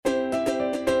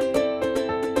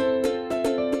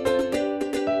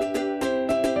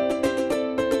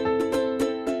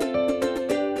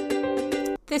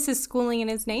This is Schooling in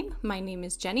His Name. My name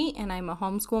is Jenny, and I'm a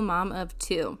homeschool mom of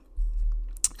 2.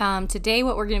 Today,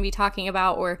 what we're going to be talking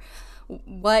about, or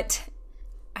what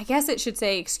I guess it should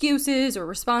say, excuses or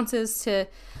responses to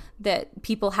that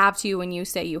people have to you when you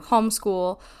say you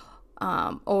homeschool,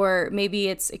 or maybe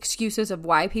it's excuses of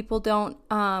why people don't,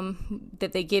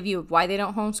 that they give you of why they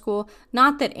don't homeschool.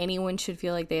 Not that anyone should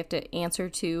feel like they have to answer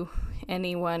to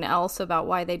anyone else about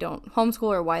why they don't homeschool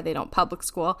or why they don't public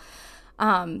school.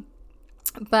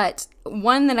 But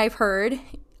one that I've heard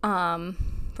from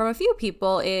a few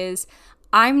people is,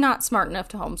 I'm not smart enough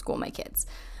to homeschool my kids.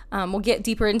 We'll get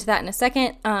deeper into that in a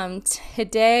second.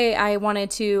 Today I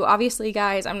wanted to, obviously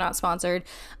guys, I'm not sponsored,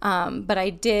 but I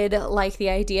did like the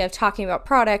idea of talking about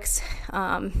products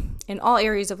in all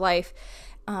areas of life,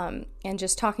 and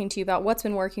just talking to you about what's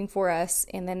been working for us.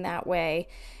 And then that way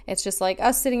it's just like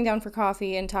us sitting down for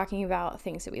coffee and talking about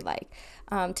things that we like.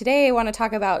 Today I want to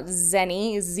talk about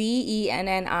Zenni,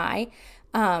 Zenni.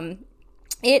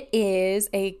 It is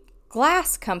a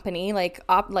glass company, like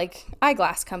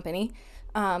eyeglass company,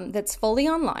 that's fully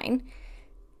online,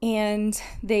 and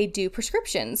they do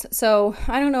prescriptions. So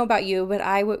I don't know about you, but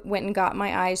I went and got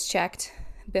my eyes checked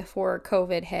before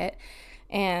COVID hit,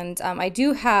 and I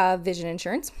do have vision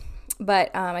insurance,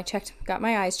 but I got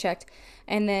my eyes checked,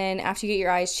 and then after you get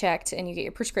your eyes checked and you get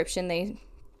your prescription, they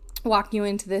walk you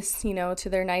into this, to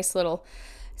their nice little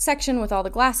section with all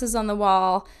the glasses on the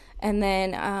wall. And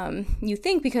then you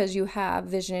think because you have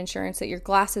vision insurance that your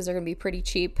glasses are going to be pretty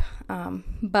cheap,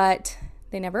 but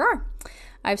they never are.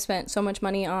 I've spent so much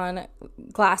money on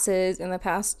glasses in the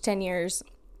past 10 years,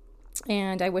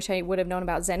 and I wish I would have known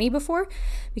about Zenni before,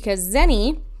 because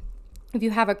Zenni, if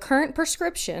you have a current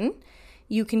prescription,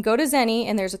 you can go to Zenni,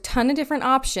 and there's a ton of different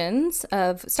options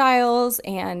of styles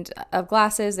and of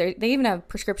glasses. They even have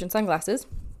prescription sunglasses.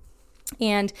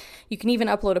 And you can even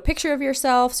upload a picture of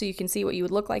yourself so you can see what you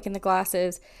would look like in the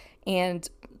glasses. And,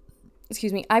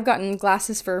 I've gotten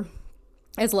glasses for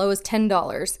as low as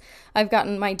 $10. I've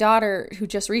gotten my daughter, who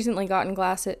just recently gotten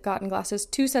glasses,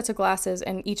 2 sets of glasses,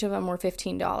 and each of them were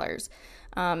 $15.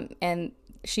 And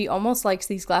she almost likes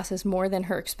these glasses more than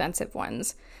her expensive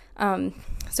ones.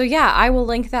 So yeah, I will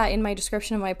link that in my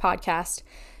description of my podcast,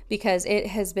 because it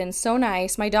has been so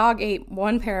nice. My dog ate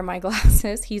 1 pair of my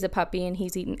glasses. He's a puppy and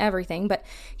he's eaten everything, but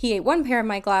he ate 1 pair of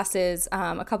my glasses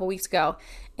a couple weeks ago,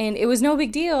 and it was no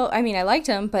big deal. I mean, I liked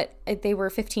them, but they were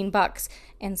 $15,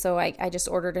 and so I just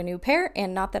ordered a new pair.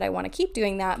 And not that I want to keep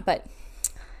doing that, but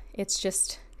it's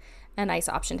just a nice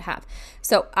option to have.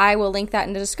 So I will link that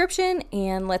in the description,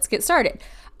 and let's get started.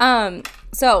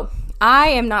 So I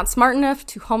am not smart enough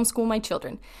to homeschool my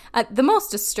children. The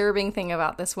most disturbing thing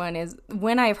about this one is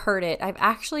when I've heard it, I've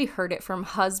actually heard it from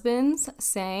husbands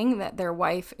saying that their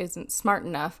wife isn't smart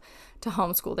enough to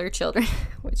homeschool their children,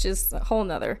 which is a whole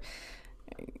nother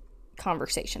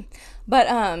conversation. But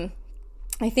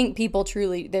I think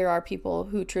there are people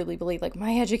who truly believe, like,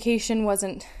 my education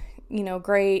wasn't,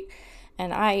 great,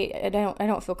 and I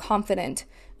don't feel confident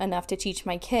enough to teach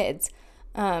my kids.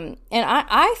 And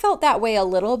I felt that way a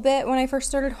little bit when I first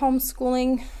started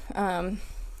homeschooling.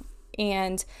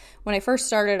 And when I first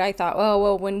started, I thought, oh,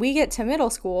 well, when we get to middle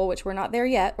school, which we're not there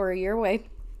yet, we're a year away,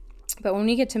 but when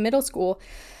we get to middle school,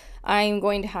 I'm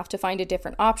going to have to find a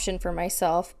different option for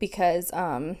myself, because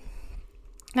I'm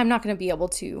not going to be able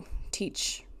to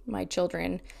teach my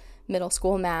children middle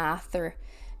school math or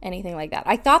anything like that.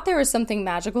 I thought there was something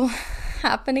magical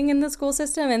happening in the school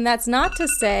system, and that's not to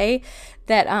say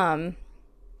that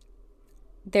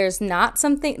there's not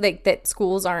something like that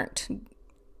schools aren't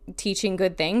teaching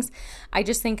good things. I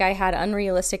just think I had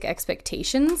unrealistic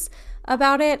expectations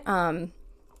about it. I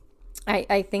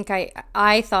think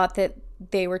I thought that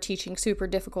they were teaching super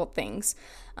difficult things.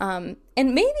 And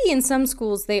maybe in some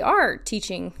schools they are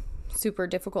teaching super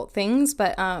difficult things,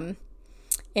 but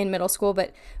in middle school.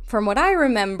 But from what I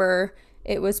remember,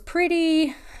 it was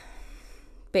pretty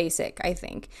basic, I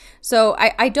think. So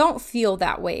I don't feel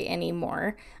that way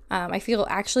anymore. I feel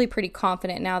actually pretty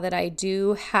confident now that I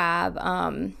do have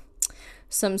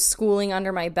some schooling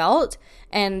under my belt.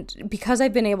 And because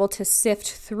I've been able to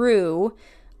sift through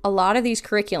a lot of these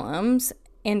curriculums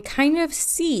and kind of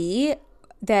see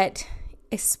that,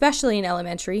 especially in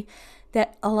elementary,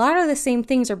 that a lot of the same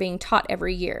things are being taught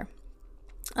every year.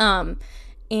 And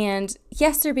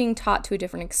yes, they're being taught to a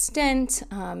different extent.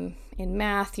 In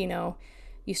math, you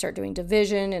start doing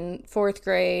division in 4th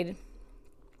grade.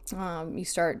 You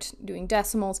start doing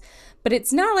decimals, but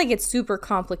it's not like it's super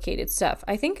complicated stuff.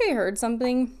 I think I heard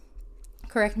something,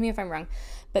 correct me if I'm wrong,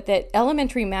 but that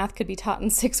elementary math could be taught in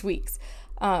 6 weeks.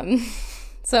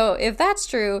 So if that's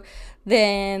true,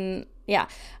 then yeah,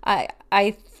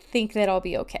 I think that I'll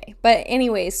be okay. But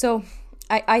anyway, so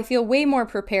I feel way more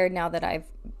prepared now that I've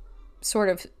sort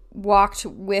of walked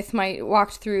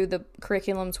through the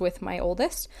curriculums with my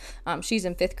oldest. She's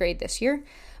in 5th grade this year.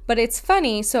 But it's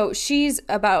funny, so she's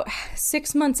about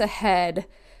 6 months ahead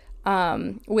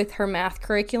with her math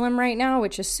curriculum right now,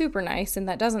 which is super nice, and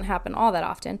that doesn't happen all that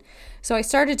often. So I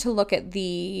started to look at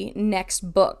the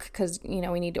next book because,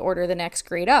 we need to order the next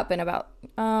grade up, and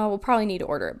we'll probably need to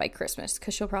order it by Christmas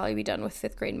because she'll probably be done with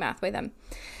 5th grade math by then.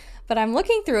 But I'm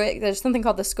looking through it. There's something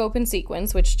called the scope and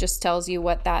sequence, which just tells you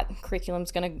what that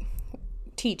curriculum's going to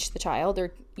teach the child,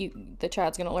 or the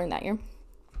child's going to learn that year.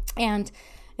 And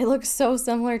it looks so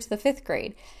similar to the 5th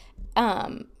grade.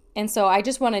 And so I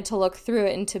just wanted to look through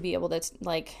it and to be able to,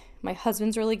 my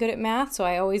husband's really good at math, so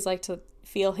I always like to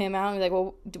feel him out and be like,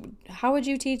 well, how would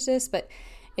you teach this? But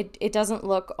it doesn't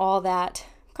look all that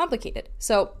complicated.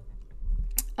 So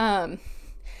I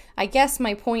guess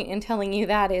my point in telling you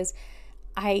that is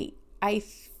I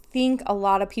think a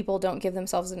lot of people don't give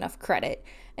themselves enough credit.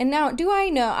 And now,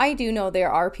 I do know there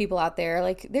are people out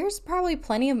there, there's probably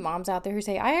plenty of moms out there who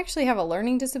say, I actually have a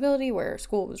learning disability where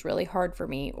school was really hard for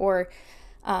me, or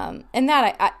and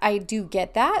that I do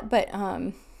get that, but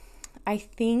I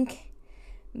think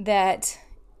that,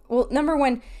 well, number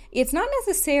one, it's not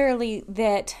necessarily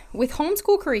that with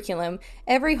homeschool curriculum,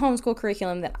 every homeschool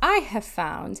curriculum that I have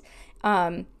found,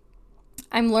 I'm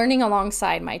learning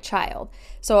alongside my child.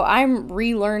 So I'm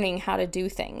relearning how to do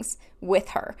things with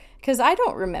her because I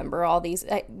don't remember all these.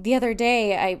 The other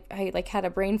day, I had a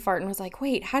brain fart and was like,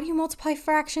 wait, how do you multiply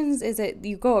fractions? Is it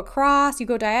you go across, you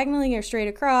go diagonally or straight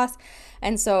across?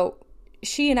 And so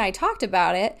she and I talked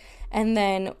about it, and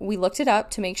then we looked it up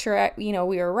to make sure, we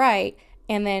were right.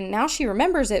 And then now she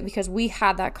remembers it because we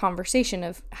had that conversation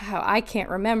of how I can't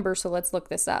remember, so let's look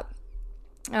this up.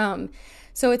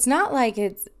 So it's not like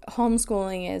it's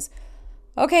homeschooling is,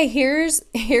 okay, here's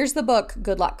the book,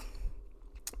 good luck.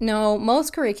 No,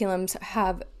 most curriculums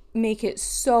make it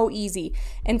so easy.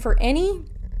 And for any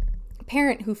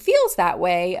parent who feels that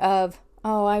way of,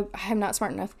 oh, I'm not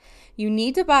smart enough, you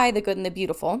need to buy The Good and the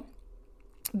Beautiful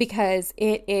because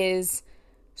it is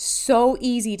so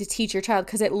easy to teach your child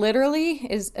because it literally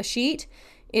is a sheet.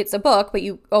 It's a book, but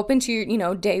you open to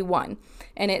your, day one,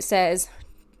 and it says,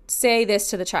 say this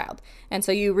to the child. And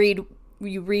so you read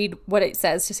what it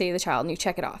says to say to the child and you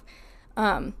check it off.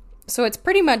 So it's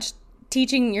pretty much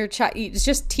teaching your child, it's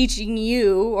just teaching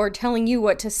you or telling you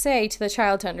what to say to the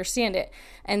child to understand it.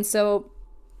 And so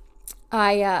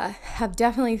I have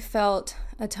definitely felt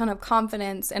a ton of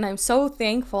confidence, and I'm so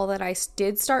thankful that I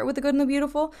did start with The Good and the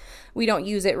Beautiful. We don't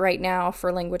use it right now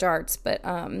for language arts, but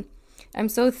I'm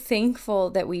so thankful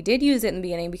that we did use it in the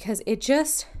beginning because it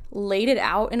just laid it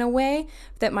out in a way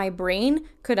that my brain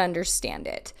could understand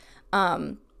it,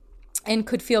 and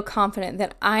could feel confident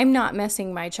that I'm not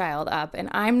messing my child up and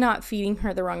I'm not feeding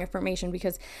her the wrong information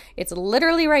because it's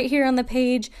literally right here on the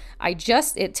page.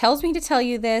 It tells me to tell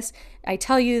you this. I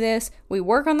tell you this. We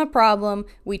work on the problem.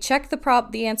 We check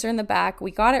the answer in the back.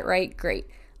 We got it right. Great.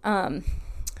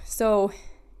 So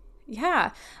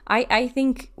yeah, I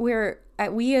think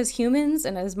we as humans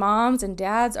and as moms and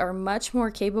dads are much more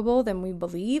capable than we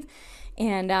believe.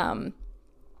 And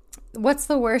what's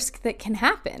the worst that can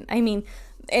happen? I mean,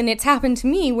 and it's happened to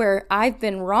me where I've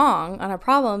been wrong on a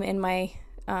problem, and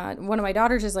one of my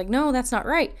daughters is like, no, that's not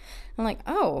right. I'm like,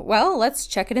 oh, well, let's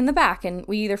check it in the back. And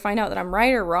we either find out that I'm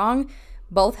right or wrong.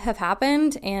 Both have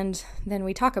happened, and then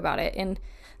we talk about it. And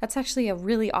that's actually a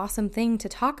really awesome thing to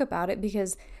talk about it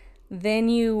because then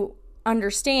you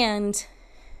understand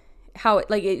how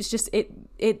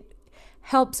it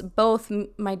helps both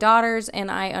my daughters and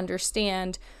I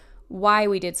understand why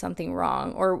we did something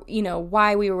wrong, or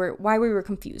why we were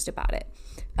confused about it.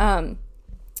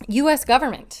 U.S.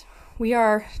 government. We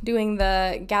are doing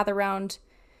the Gather Round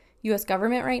U.S.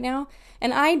 government right now,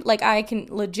 and I can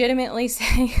legitimately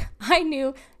say I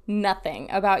knew nothing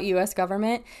about U.S.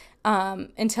 government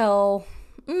until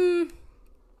I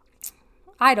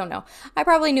don't know. I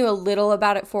probably knew a little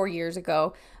about it 4 years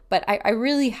ago, but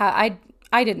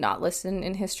I did not listen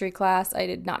in history class. I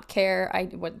did not care.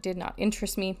 What did not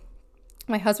interest me.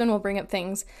 My husband will bring up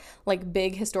things like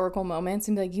big historical moments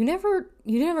and be like, you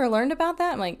never learned about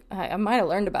that? I'm like, I might have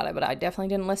learned about it, but I definitely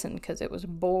didn't listen because it was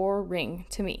boring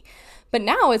to me. But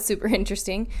now it's super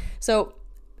interesting. So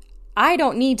I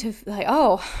don't need to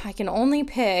I can only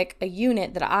pick a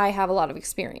unit that I have a lot of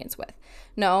experience with.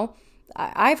 No,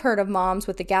 I've heard of moms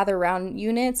with the Gather Round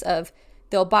units of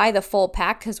they'll buy the full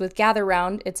pack, because with Gather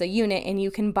Round, it's a unit, and you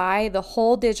can buy the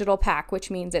whole digital pack, which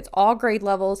means it's all grade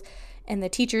levels and the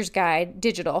teacher's guide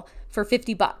digital for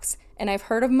 $50. And I've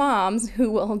heard of moms who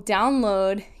will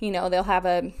download, they'll have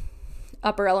a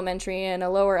upper elementary and a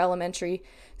lower elementary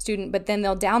student, but then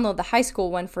they'll download the high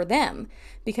school one for them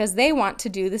because they want to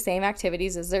do the same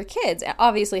activities as their kids.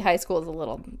 Obviously, high school is a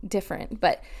little different,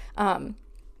 but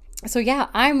so yeah,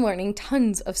 I'm learning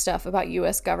tons of stuff about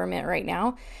U.S. government right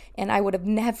now, and I would have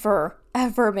never,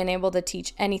 ever been able to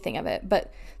teach anything of it.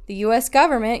 But the U.S.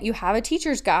 government, you have a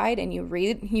teacher's guide, and you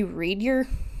read your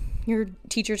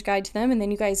teacher's guide to them, and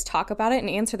then you guys talk about it and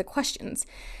answer the questions.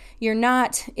 You're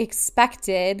not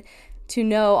expected to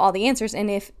know all the answers,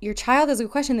 and if your child has a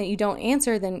question that you don't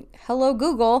answer, then hello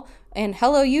Google and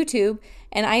hello YouTube.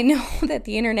 And I know that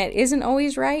the internet isn't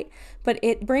always right, but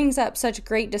it brings up such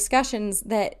great discussions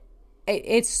that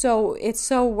it's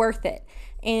so worth it.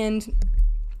 And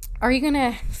are you going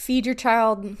to feed your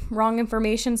child wrong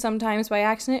information sometimes by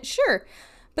accident? Sure.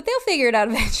 But they'll figure it out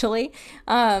eventually,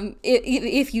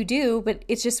 if you do. But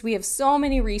it's just, we have so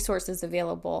many resources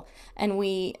available, and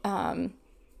we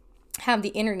have the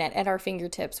internet at our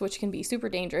fingertips, which can be super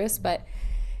dangerous. But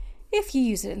if you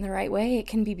use it in the right way, it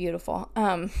can be beautiful.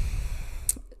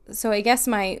 So I guess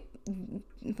my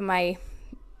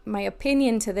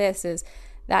opinion to this is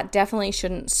that definitely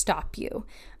shouldn't stop you.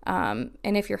 And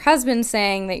if your husband's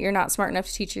saying that you're not smart enough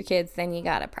to teach your kids, then you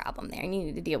got a problem there, and you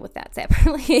need to deal with that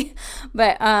separately.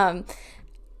 But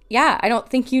yeah, I don't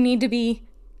think you need to be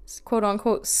quote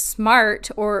unquote smart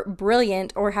or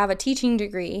brilliant or have a teaching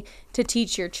degree to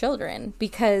teach your children,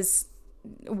 because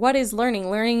what is learning?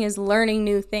 Learning is learning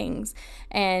new things.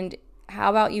 And how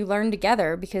about you learn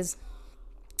together? Because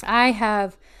I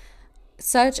have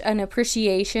such an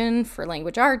appreciation for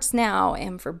language arts now,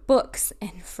 and for books,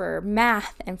 and for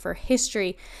math, and for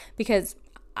history, because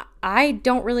I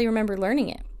don't really remember learning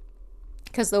it,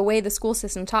 because the way the school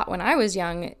system taught when I was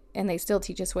young, and they still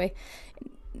teach this way,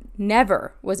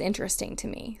 never was interesting to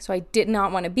me. So I did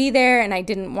not want to be there, and I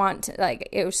didn't want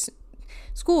to,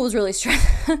 school was really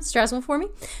stressful for me.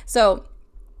 So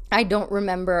I don't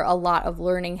remember a lot of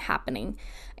learning happening.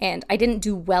 And I didn't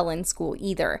do well in school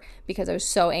either, because I was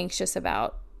so anxious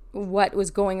about what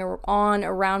was going on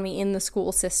around me in the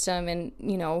school system, and,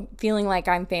 feeling like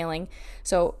I'm failing.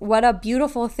 So what a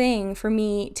beautiful thing for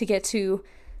me to get to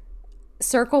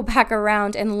circle back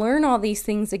around and learn all these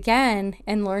things again,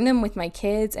 and learn them with my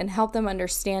kids, and help them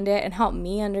understand it, and help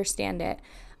me understand it.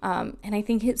 And I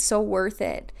think it's so worth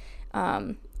it.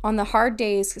 On the hard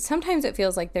days, sometimes it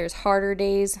feels like there's harder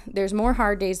days. There's more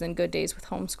hard days than good days with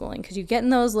homeschooling, because you get in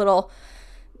those little,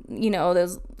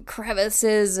 those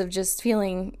crevices of just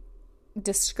feeling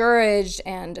discouraged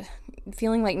and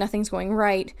feeling like nothing's going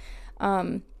right.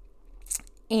 And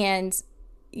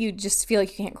you just feel like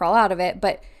you can't crawl out of it.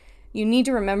 But you need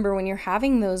to remember, when you're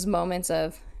having those moments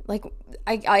of,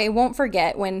 I won't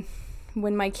forget when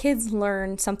my kids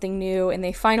learn something new and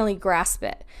they finally grasp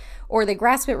it, or they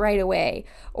grasp it right away,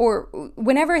 or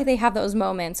whenever they have those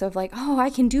moments of like, oh, I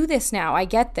can do this now, I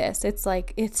get this. It's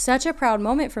such a proud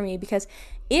moment for me, because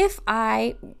if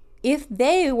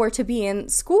they were to be in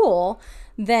school,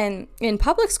 then in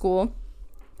public school,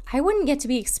 I wouldn't get to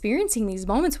be experiencing these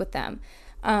moments with them.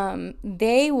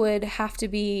 They would have to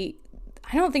be,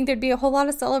 I don't think there'd be a whole lot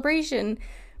of celebration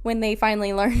when they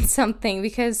finally learn something,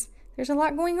 because there's a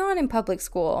lot going on in public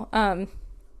school.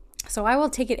 So I will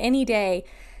take it any day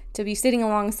to be sitting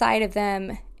alongside of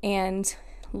them and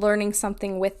learning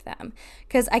something with them.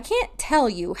 Because I can't tell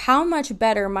you how much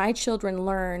better my children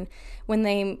learn when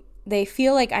they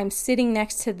feel like I'm sitting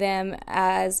next to them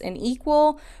as an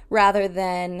equal rather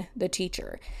than the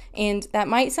teacher. And that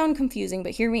might sound confusing,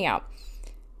 but hear me out.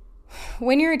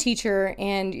 When you're a teacher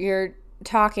and you're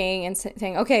talking and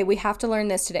saying, okay, we have to learn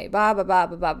this today, blah, blah, blah,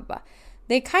 blah, blah, blah, blah,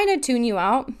 they kind of tune you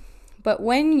out. But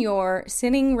when you're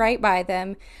sitting right by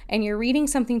them and you're reading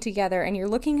something together and you're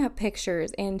looking up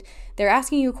pictures and they're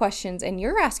asking you questions and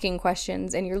you're asking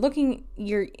questions and you're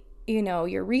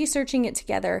researching it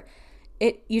together,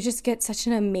 you just get such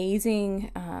an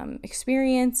amazing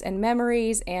experience and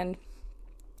memories. And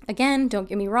again, don't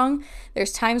get me wrong,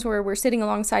 there's times where we're sitting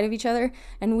alongside of each other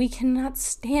and we cannot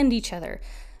stand each other.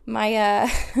 My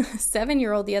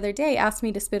 7-year-old the other day asked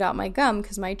me to spit out my gum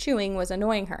because my chewing was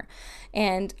annoying her.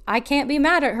 And I can't be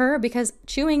mad at her, because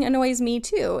chewing annoys me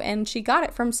too. And she got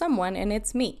it from someone, and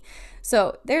it's me.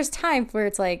 So there's times where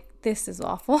it's like, this is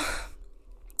awful.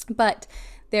 But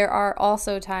there are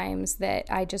also times that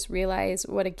I just realize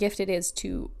what a gift it is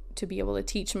to be able to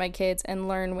teach my kids and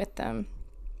learn with them.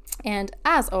 And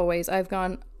as always, I've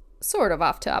gone sort of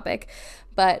off topic,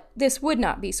 but this would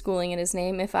not be Schooling in His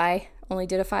Name if I only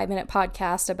did a 5-minute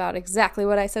podcast about exactly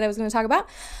what I said I was going to talk about.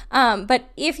 But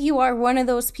if you are one of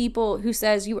those people who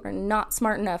says you are not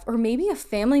smart enough, or maybe a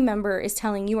family member is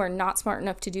telling you are not smart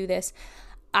enough to do this,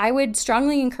 I would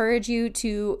strongly encourage you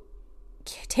to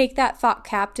take that thought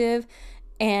captive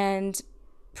and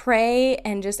pray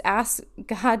and just ask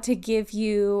God to give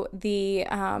you the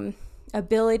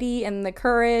ability and the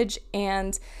courage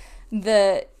and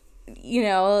the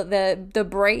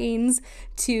brains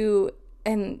to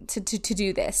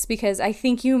do this, because I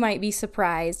think you might be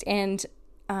surprised, and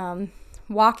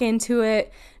walk into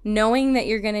it knowing that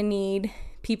you're going to need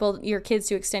your kids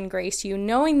to extend grace to you,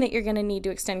 knowing that you're going to need to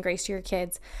extend grace to your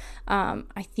kids.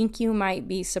 I think you might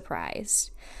be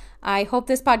surprised. I hope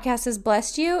this podcast has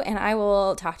blessed you, and I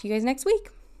will talk to you guys next week.